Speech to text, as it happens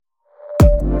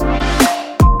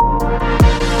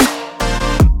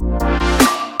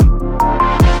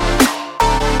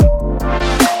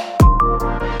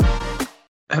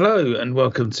and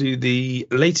welcome to the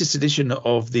latest edition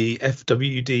of the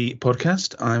FWD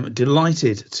podcast. I'm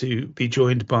delighted to be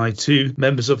joined by two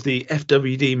members of the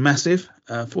FWD Massive.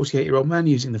 48-year-old man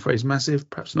using the phrase massive,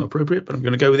 perhaps not appropriate, but I'm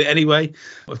going to go with it anyway.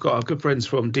 We've got our good friends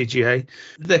from DGA.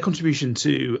 Their contribution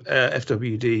to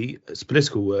FWD's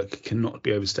political work cannot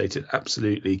be overstated.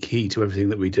 Absolutely key to everything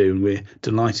that we do. And we're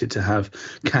delighted to have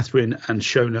Katherine and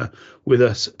Shauna with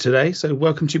us today. So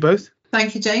welcome to you both.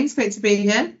 Thank you, James. Great to be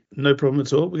here. No problem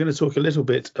at all. We're going to talk a little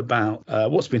bit about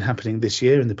what's been happening this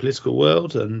year in the political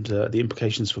world and the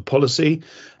implications for policy,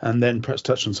 and then perhaps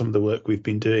touch on some of the work we've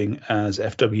been doing as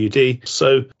FWD.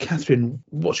 So, Katherine,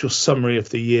 what's your summary of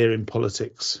the year in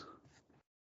politics?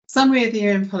 Summary of the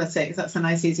year in politics. That's a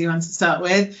nice, easy one to start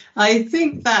with. I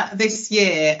think that this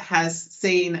year has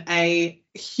seen a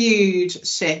huge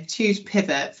shift, huge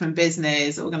pivot from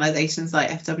business organisations like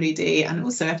FWD and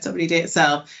also FWD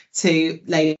itself to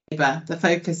Labour. The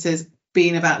focus has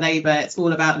been about Labour. It's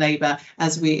all about Labour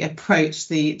as we approach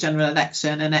the general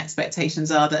election, and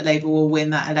expectations are that Labour will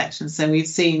win that election. So we've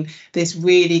seen this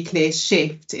really clear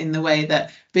shift in the way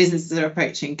that businesses are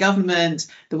approaching government,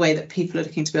 the way that people are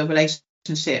looking to build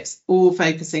relationships, all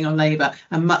focusing on Labour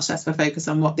and much less of a focus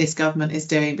on what this government is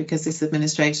doing because this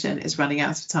administration is running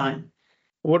out of time.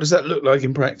 What does that look like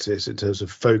in practice in terms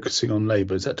of focusing on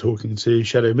Labour? Is that talking to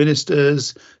shadow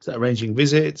ministers? Is that arranging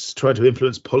visits, trying to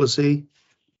influence policy?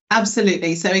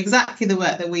 Absolutely. So exactly the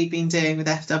work that we've been doing with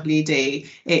FWD,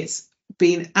 it's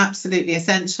been absolutely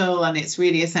essential, and it's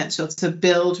really essential to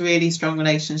build really strong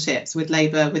relationships with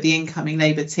Labour, with the incoming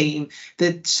Labour team.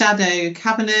 The shadow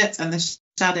cabinet and the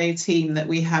shadow team that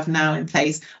we have now in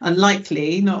place are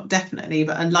likely, not definitely,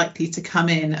 but are likely to come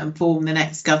in and form the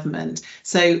next government.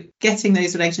 So getting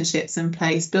those relationships in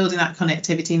place, building that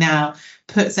connectivity now,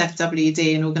 puts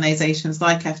FWD and organisations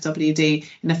like FWD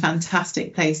in a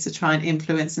fantastic place to try and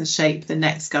influence and shape the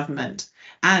next government.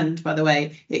 And by the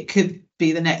way, it could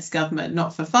be the next government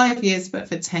not for 5 years, but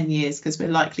for 10 years, because we're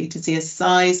likely to see a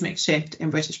seismic shift in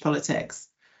British politics.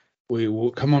 We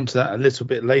will come on to that a little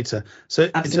bit later. So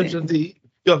Absolutely. In terms of the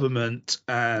government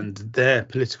and their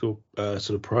political sort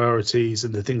of priorities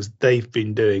and the things they've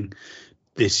been doing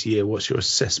this year, what's your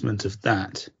assessment of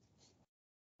that?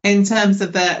 In terms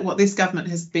of what this government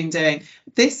has been doing,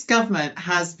 this government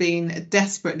has been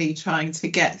desperately trying to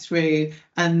get through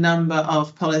a number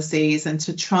of policies and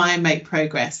to try and make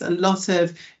progress. A lot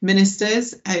of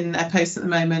ministers in their posts at the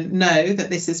moment know that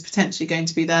this is potentially going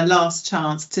to be their last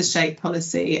chance to shape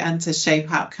policy and to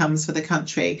shape outcomes for the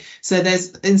country. So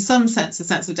there's, in some sense, a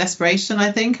sense of desperation,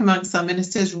 I think, among some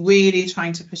ministers really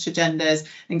trying to push agendas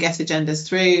and get agendas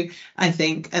through. I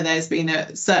think there's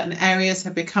been certain areas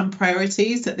have become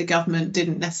priorities that the government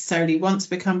didn't necessarily want to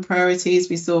become priorities.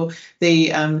 We saw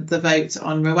the vote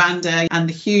on Rwanda and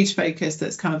the huge focus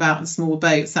that's come about on small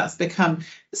boats. That's become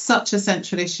such a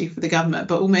central issue for the government,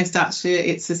 but almost actually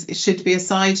it should be a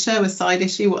sideshow, a side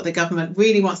issue. What the government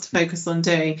really wants to focus on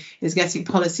doing is getting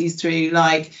policies through,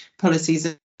 like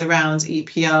policies around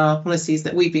EPR, policies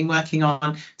that we've been working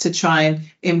on to try and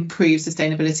improve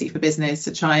sustainability for business,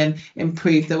 to try and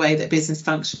improve the way that business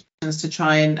functions, to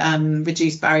try and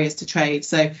reduce barriers to trade.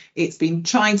 So it's been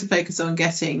trying to focus on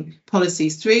getting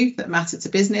policies through that matter to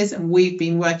business, and we've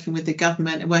been working with the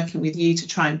government and working with you to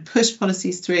try and push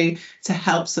policies through to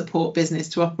help support business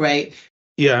to operate.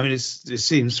 Yeah, I mean, it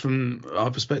seems from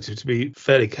our perspective to be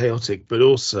fairly chaotic, but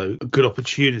also a good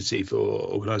opportunity for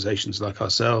organisations like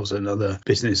ourselves and other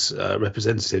business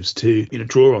representatives to,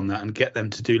 draw on that and get them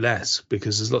to do less,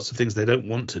 because there's lots of things they don't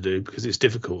want to do because it's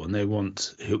difficult, and they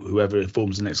want whoever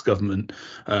forms the next government,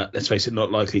 let's face it,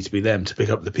 not likely to be them, to pick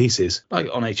up the pieces, like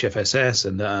on HFSS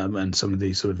and some of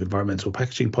the sort of environmental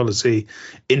packaging policy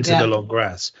into the long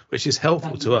grass, which is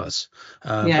helpful to us.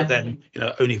 But then,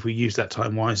 only if we use that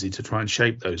time wisely to try and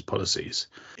shape those policies.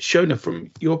 Shauna,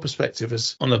 from your perspective,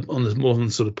 as on the more on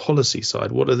the sort of policy side,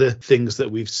 what are the things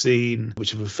that we've seen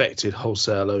which have affected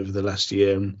wholesale over the last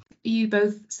year? You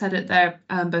both said it there,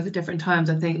 both at different times.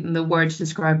 I think the word to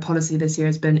describe policy this year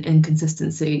has been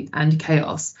inconsistency and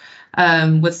chaos,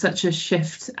 with such a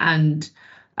shift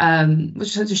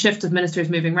of ministers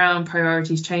moving around,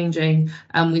 priorities changing.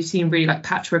 We've seen really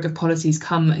patchwork of policies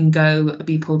come and go,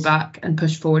 be pulled back and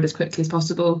pushed forward as quickly as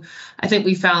possible. I think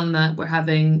we found that we're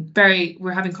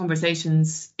having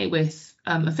conversations with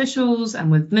officials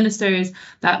and with ministers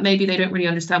that maybe they don't really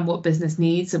understand what business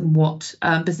needs and what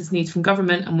business needs from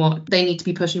government, and what they need to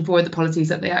be pushing forward the policies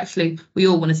that we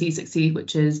all want to see succeed,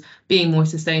 which is being more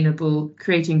sustainable,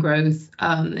 creating growth,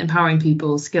 empowering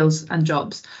people, skills and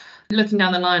jobs. Looking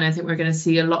down the line, I think we're going to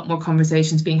see a lot more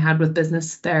conversations being had with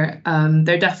business. They're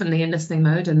definitely in listening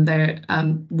mode, and they're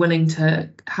willing to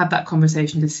have that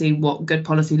conversation to see what good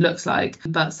policy looks like.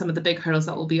 But some of the big hurdles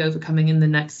that we'll be overcoming in the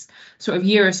next sort of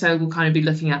year or so will kind of be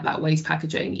looking at that waste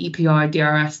packaging, EPR,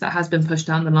 DRS, that has been pushed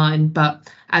down the line.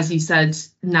 But as you said,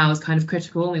 now is kind of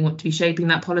critical. We want to be shaping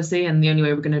that policy, and the only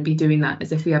way we're going to be doing that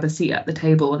is if we have a seat at the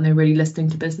table and they're really listening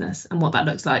to business and what that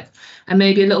looks like. And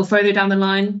maybe a little further down the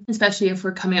line, especially if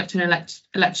we're coming up to an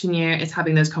election year, is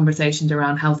having those conversations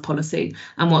around health policy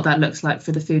and what that looks like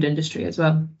for the food industry as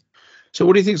well. So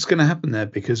what do you think is going to happen there?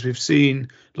 Because we've seen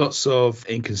lots of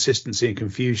inconsistency and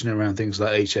confusion around things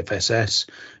like HFSS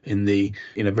in the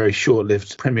very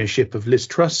short-lived premiership of Liz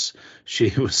Truss. She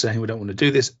was saying we don't want to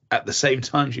do this. At the same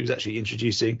time, she was actually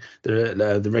introducing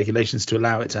the regulations to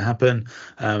allow it to happen.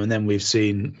 And then we've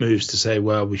seen moves to say,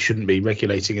 well, we shouldn't be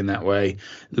regulating in that way.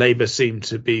 Labour seemed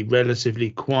to be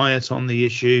relatively quiet on the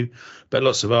issue, but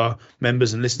lots of our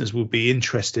members and listeners will be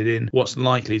interested in what's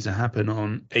likely to happen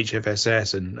on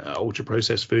HFSS and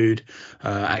ultra-processed food,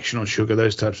 action on sugar,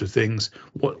 those types of things.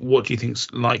 What do you think is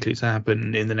likely to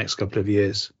happen in the next couple of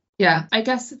years? Yeah, I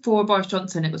guess for Boris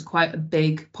Johnson, it was quite a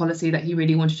big policy that he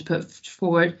really wanted to put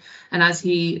forward. And as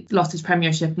he lost his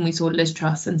premiership and we saw Liz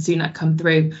Truss and Sunak come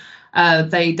through,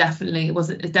 it definitely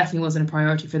wasn't a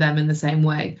priority for them in the same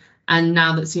way. And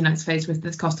now that Sunak's faced with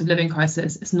this cost of living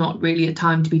crisis, it's not really a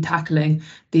time to be tackling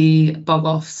the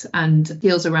bog-offs and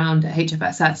deals around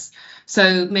HFSS.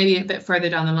 So maybe a bit further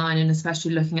down the line, and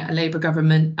especially looking at a Labour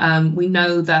government, we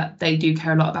know that they do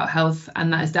care a lot about health,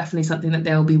 and that is definitely something that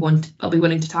they'll be willing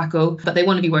to tackle. But they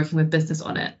want to be working with business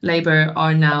on it. Labour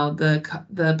are now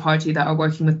the party that are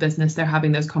working with business. They're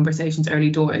having those conversations early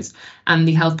doors, and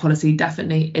the health policy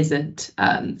definitely isn't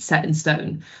set in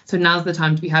stone. So now's the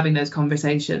time to be having those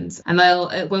conversations, and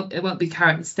it won't be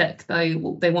carrot and stick. They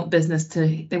want business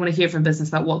they want to hear from business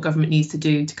about what government needs to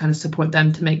do to kind of support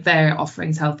them to make their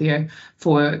offerings healthier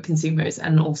for consumers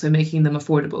and also making them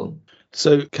affordable.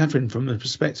 So, Katherine, from the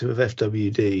perspective of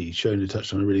FWD, Shauna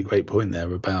touched on a really great point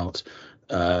there about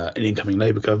an incoming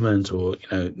Labour government or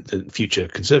the future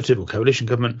Conservative or coalition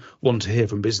government want to hear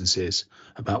from businesses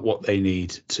about what they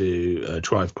need to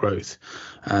drive growth.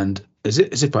 And as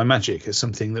if by magic, it's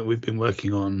something that we've been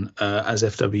working on as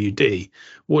FWD.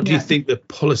 What do you think the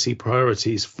policy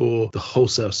priorities for the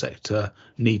wholesale sector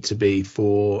need to be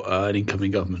for an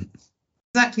incoming government?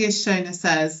 Exactly as Shauna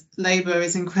says, Labour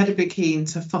is incredibly keen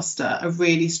to foster a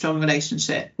really strong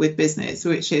relationship with business,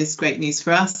 which is great news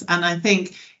for us. And I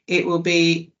think it will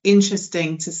be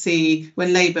interesting to see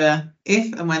when Labour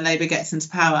gets into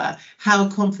power, how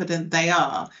confident they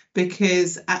are,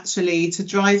 because actually to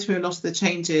drive through a lot of the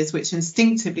changes which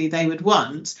instinctively they would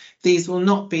want, these will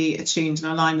not be attuned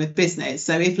and aligned with business.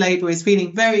 So if Labour is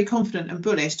feeling very confident and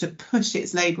bullish to push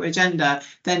its Labour agenda,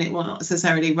 then it will not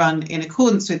necessarily run in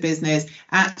accordance with business.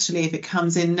 Actually, if it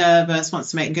comes in nervous,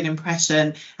 wants to make a good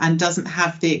impression and doesn't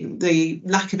have the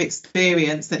lack of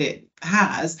experience that it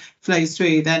has flows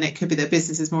through, then it could be that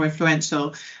business is more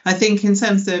influential. I think in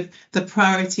terms of the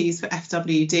priorities for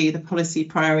FWD, the policy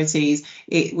priorities,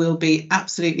 it will be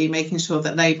absolutely making sure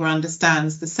that Labour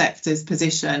understands the sector's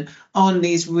position on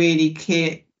these really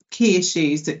key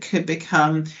issues that could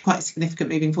become quite significant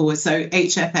moving forward. So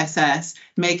HFSS,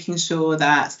 making sure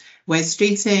that Wes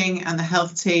Streeting and the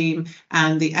health team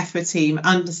and the EFRA team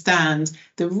understand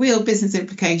the real business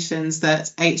implications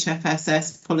that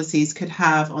HFSS policies could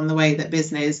have on the way that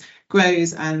business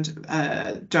grows and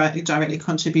directly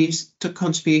contributes to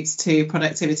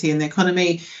productivity in the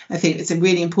economy. I think it's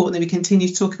really important that we continue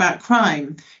to talk about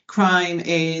crime. Crime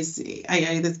is,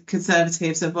 the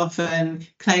Conservatives have often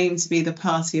claimed to be the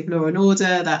party of law and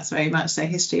order. That's very much their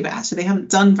history, but actually they haven't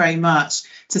done very much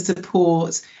to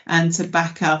support and to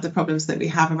back up the problems that we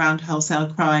have around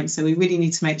wholesale crime. So we really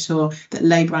need to make sure that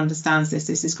Labour understands this.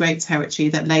 This is great territory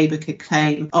that Labour could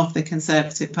claim of the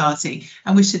Conservative Party.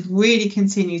 And we should really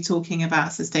continue talking about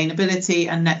sustainability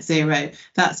and net zero.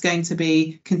 That's going to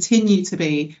continue to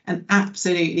be an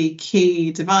absolutely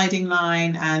key dividing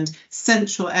line and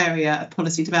central area of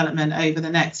policy development over the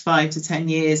next 5 to 10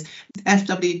 years.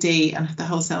 FWD and the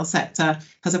wholesale sector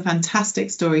has a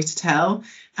fantastic story to tell,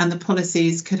 and the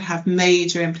policies could have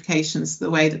major implications for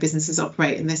the way that businesses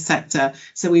operate in this sector.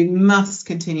 So we must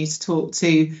continue to talk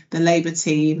to the Labour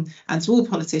team and to all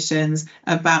politicians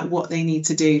about what they need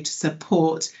to do to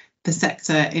support the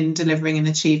sector in delivering and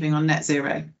achieving on net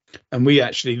zero. And we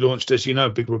actually launched, as you know, a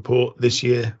big report this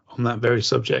year on that very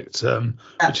subject,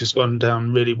 which has gone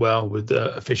down really well with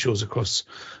officials across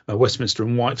Westminster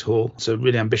and Whitehall. So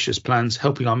really ambitious plans,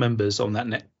 helping our members on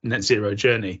that net zero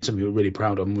journey. Something we're really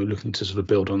proud of, and we're looking to sort of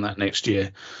build on that next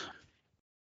year.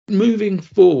 moving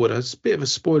forward, it's a bit of a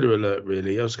spoiler alert,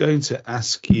 really. I was going to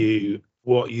ask you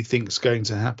what you think is going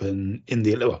to happen in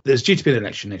there's due to be an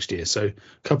election next year, so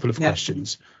a couple of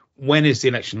questions. When is the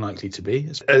election likely to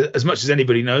be, as much as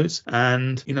anybody knows?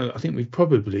 And, I think we've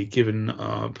probably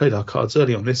played our cards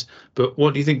early on this, but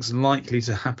what do you think is likely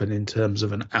to happen in terms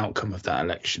of an outcome of that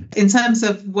election? In terms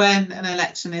of when an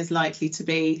election is likely to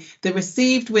be, the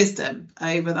received wisdom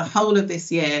over the whole of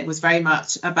this year was very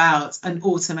much about an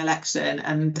autumn election,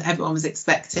 and everyone was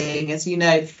expecting, as you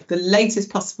know, the latest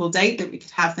possible date that we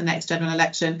could have the next general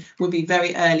election would be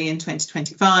very early in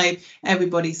 2025.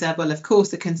 Everybody said, well, of course,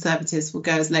 the Conservatives will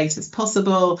go as late as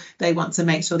possible. They want to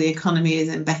make sure the economy is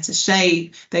in better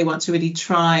shape. They want to really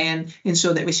try and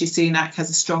ensure that Rishi Sunak has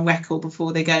a strong record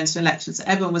before they go into an election. So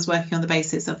everyone was working on the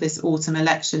basis of this autumn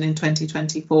election in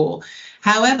 2024.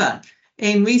 However,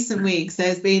 in recent weeks,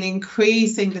 there's been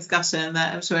increasing discussion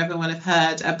that I'm sure everyone will have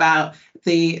heard about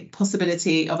the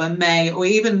possibility of a May or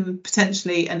even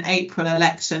potentially an April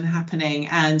election happening.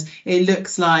 And it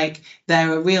looks like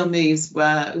there are real moves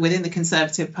within the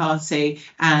Conservative Party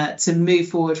to move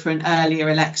forward for an earlier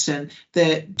election.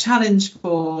 The challenge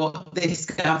for this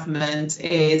government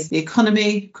is the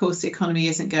economy. Of course, the economy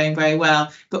isn't going very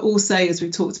well, but also, as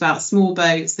we've talked about, small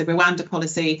boats, the Rwanda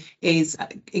policy is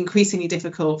increasingly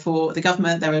difficult for the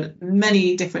government. There are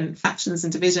many different factions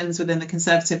and divisions within the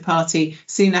Conservative Party.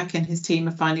 Sunak and his team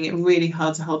are finding it really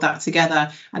hard to hold that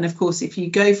together. And of course, if you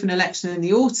go for an election in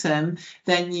the autumn,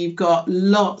 then you've got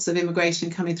lots of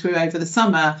immigration coming through over the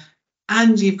summer,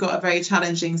 and you've got a very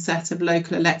challenging set of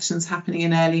local elections happening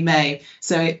in early May.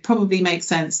 So it probably makes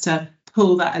sense to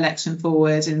pull that election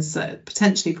forward and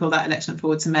potentially pull that election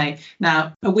forward to May.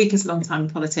 Now, a week is a long time in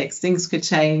politics. Things could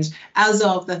change. As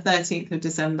of the 13th of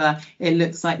December, it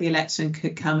looks like the election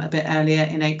could come a bit earlier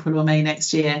in April or May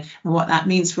next year. And what that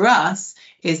means for us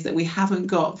is that we haven't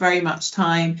got very much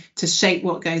time to shape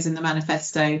what goes in the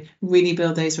manifesto, really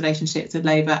build those relationships with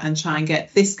Labour and try and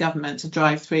get this government to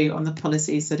drive through on the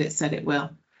policies that it said it will.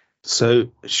 So,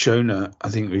 Shauna, I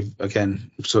think we've, again,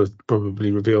 sort of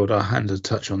probably revealed our hand to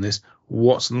touch on this.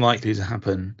 What's likely to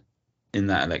happen in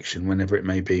that election, whenever it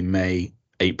may be, May,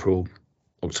 April,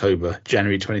 October,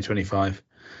 January 2025?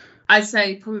 I'd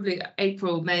say probably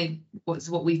April, May was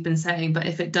what we've been saying. But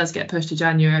if it does get pushed to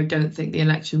January, I don't think the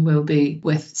election will be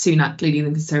with Sunak leading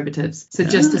the Conservatives. So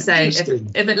just to say, if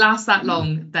it lasts that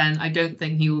long, then I don't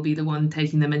think he will be the one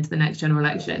taking them into the next general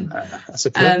election. That's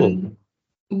a couple.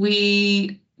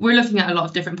 We're looking at a lot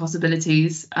of different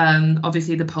possibilities.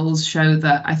 Obviously, the polls show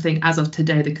that I think as of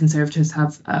today, the Conservatives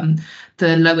have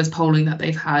the lowest polling that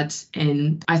they've had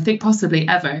in, I think, possibly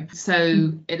ever.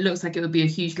 So it looks like it would be a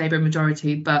huge Labour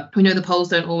majority, but we know the polls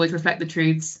don't always reflect the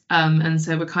truths. And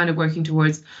so we're kind of working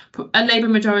towards a Labour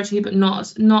majority, but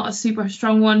not a super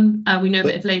strong one. We know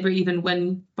that if Labour even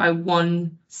win by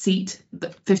one seat,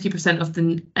 that 50% of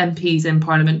the MPs in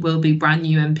Parliament will be brand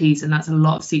new MPs, and that's a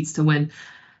lot of seats to win.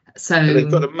 So they've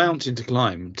got a mountain to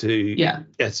climb to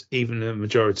get even a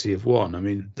majority of one. I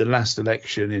mean, the last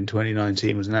election in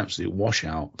 2019 was an absolute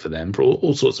washout for them for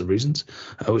all sorts of reasons,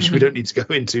 which we don't need to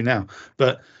go into now.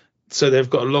 But so they've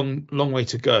got a long way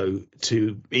to go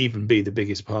to even be the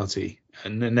biggest party,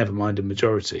 and never mind a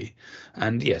majority.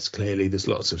 And yes, clearly there's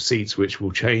lots of seats which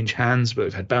will change hands, but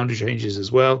we've had boundary changes as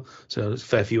well. So there's a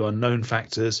fair few unknown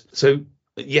factors. So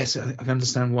yes, I can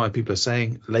understand why people are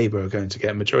saying Labour are going to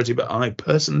get a majority, but I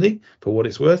personally, for what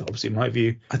it's worth, obviously my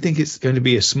view, I think it's going to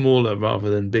be a smaller rather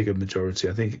than bigger majority.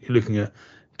 I think you're looking at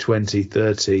 20,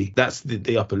 30, that's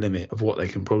the upper limit of what they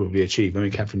can probably achieve. I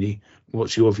mean, Katherine,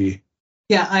 what's your view?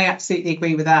 Yeah, I absolutely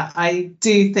agree with that. I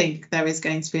do think there is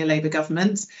going to be a Labour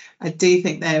government. I do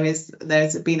think there's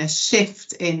been a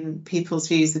shift in people's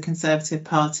views of the Conservative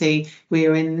Party. We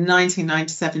are in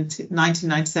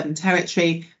 1997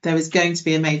 territory. There is going to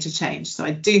be a major change. So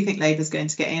I do think Labour's going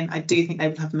to get in. I do think they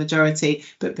will have a majority.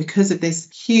 But because of this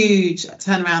huge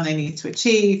turnaround they need to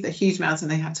achieve, the huge mountain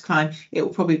they have to climb, it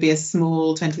will probably be a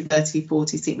small 20, 30,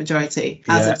 40 seat majority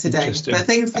as of today. But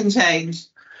things can change.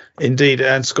 Indeed,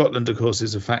 and Scotland, of course,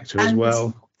 is a factor as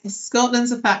well.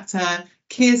 Scotland's a factor.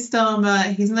 Keir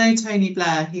Starmer, he's no Tony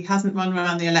Blair. He hasn't run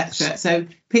around the electorate. So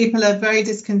people are very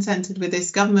discontented with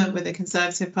this government, with the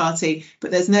Conservative Party,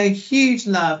 but there's no huge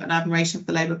love and admiration for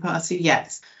the Labour Party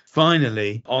yet.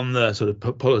 Finally, on the sort of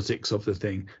politics of the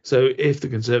thing, so if the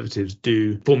Conservatives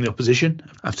do form the opposition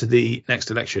after the next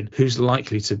election, who's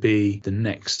likely to be the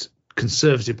next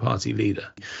Conservative Party leader?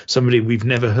 Somebody we've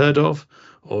never heard of,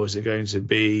 or is it going to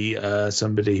be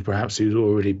somebody perhaps who's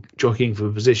already jockeying for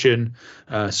a position?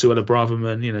 Suella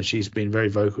Braverman, she's been very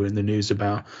vocal in the news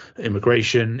about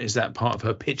immigration. Is that part of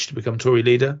her pitch to become Tory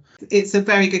leader? It's a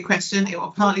very good question. It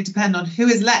will partly depend on who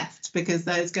is left, because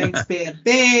there's going to be a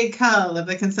big cull of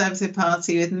the Conservative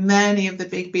Party with many of the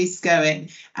big beasts going,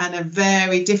 and a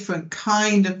very different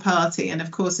kind of party. And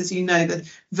of course, as you know, the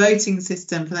voting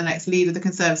system for the next leader of the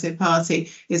Conservative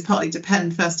Party is partly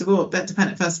dependent first of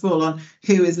all on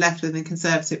who is left within the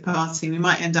Conservative Party. We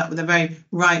might end up with a very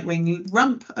right-wing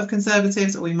rump of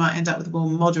Conservatives, or we might end up with a more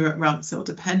moderate rump. So it will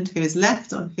depend who is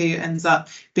left on who ends up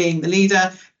being the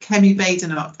leader. Kemi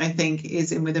Badenoch, I think,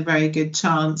 is in with a very good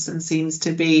chance and seems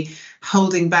to be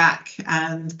holding back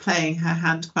and playing her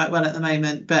hand quite well at the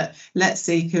moment. But let's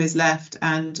see who is left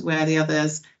and where the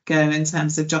others go in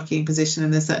terms of jockeying position.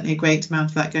 And there's certainly a great amount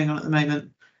of that going on at the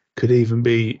moment. Could even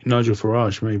be Nigel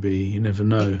Farage, maybe. You never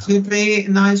know. It could be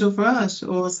Nigel Farage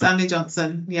or Stanley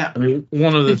Johnson. Yeah. I mean,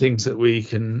 one of the things that we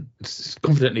can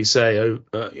confidently say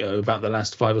about the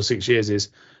last 5 or 6 years is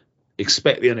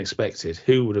expect the unexpected.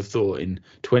 Who would have thought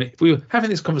if we were having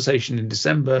this conversation in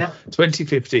December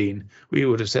 2015, we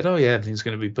would have said, oh yeah, everything's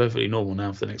going to be perfectly normal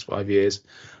now for the next 5 years.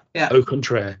 Yeah. Au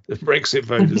contraire, the Brexit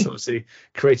voters obviously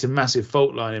create a massive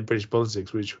fault line in British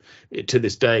politics, which to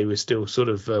this day we're still sort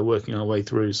of working our way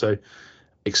through. So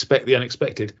expect the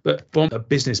unexpected. But from a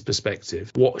business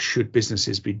perspective, what should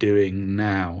businesses be doing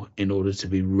now in order to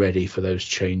be ready for those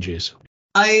changes?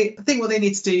 I think what they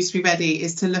need to do to be ready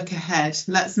is to look ahead.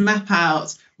 Let's map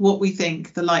out what we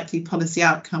think the likely policy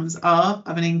outcomes are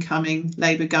of an incoming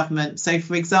Labour government. So,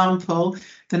 for example,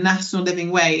 the national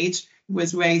living wage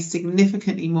was raised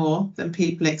significantly more than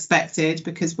people expected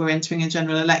because we're entering a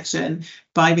general election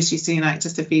by Rishi Sunak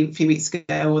just a few weeks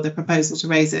ago, or the proposal to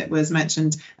raise it was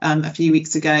mentioned a few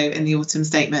weeks ago in the autumn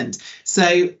statement.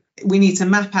 So we need to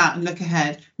map out and look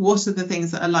ahead. What are the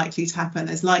things that are likely to happen?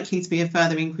 There's likely to be a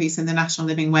further increase in the national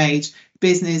living wage.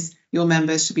 Business, your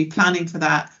members should be planning for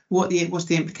that. What are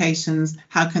the implications?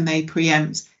 How can they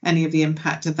preempt any of the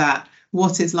impact of that?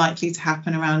 What is likely to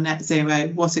happen around net zero?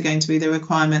 What are going to be the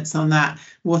requirements on that?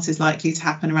 What is likely to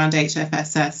happen around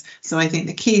HFSS? So I think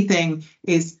the key thing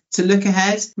is to look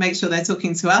ahead, make sure they're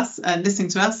talking to us and listening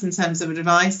to us in terms of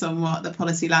advice on what the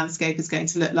policy landscape is going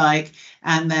to look like,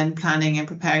 and then planning and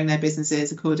preparing their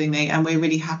businesses accordingly. And we're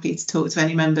really happy to talk to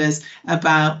any members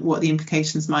about what the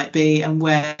implications might be and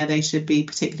where they should be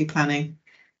particularly planning.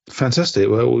 Fantastic.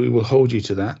 Well, we will hold you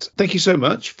to that. Thank you so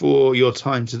much for your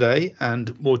time today,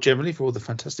 and more generally for all the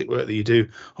fantastic work that you do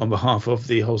on behalf of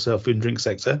the wholesale food and drink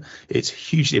sector. It's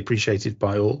hugely appreciated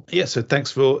by all. So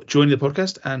thanks for joining the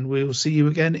podcast, and we'll see you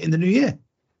again in the new year.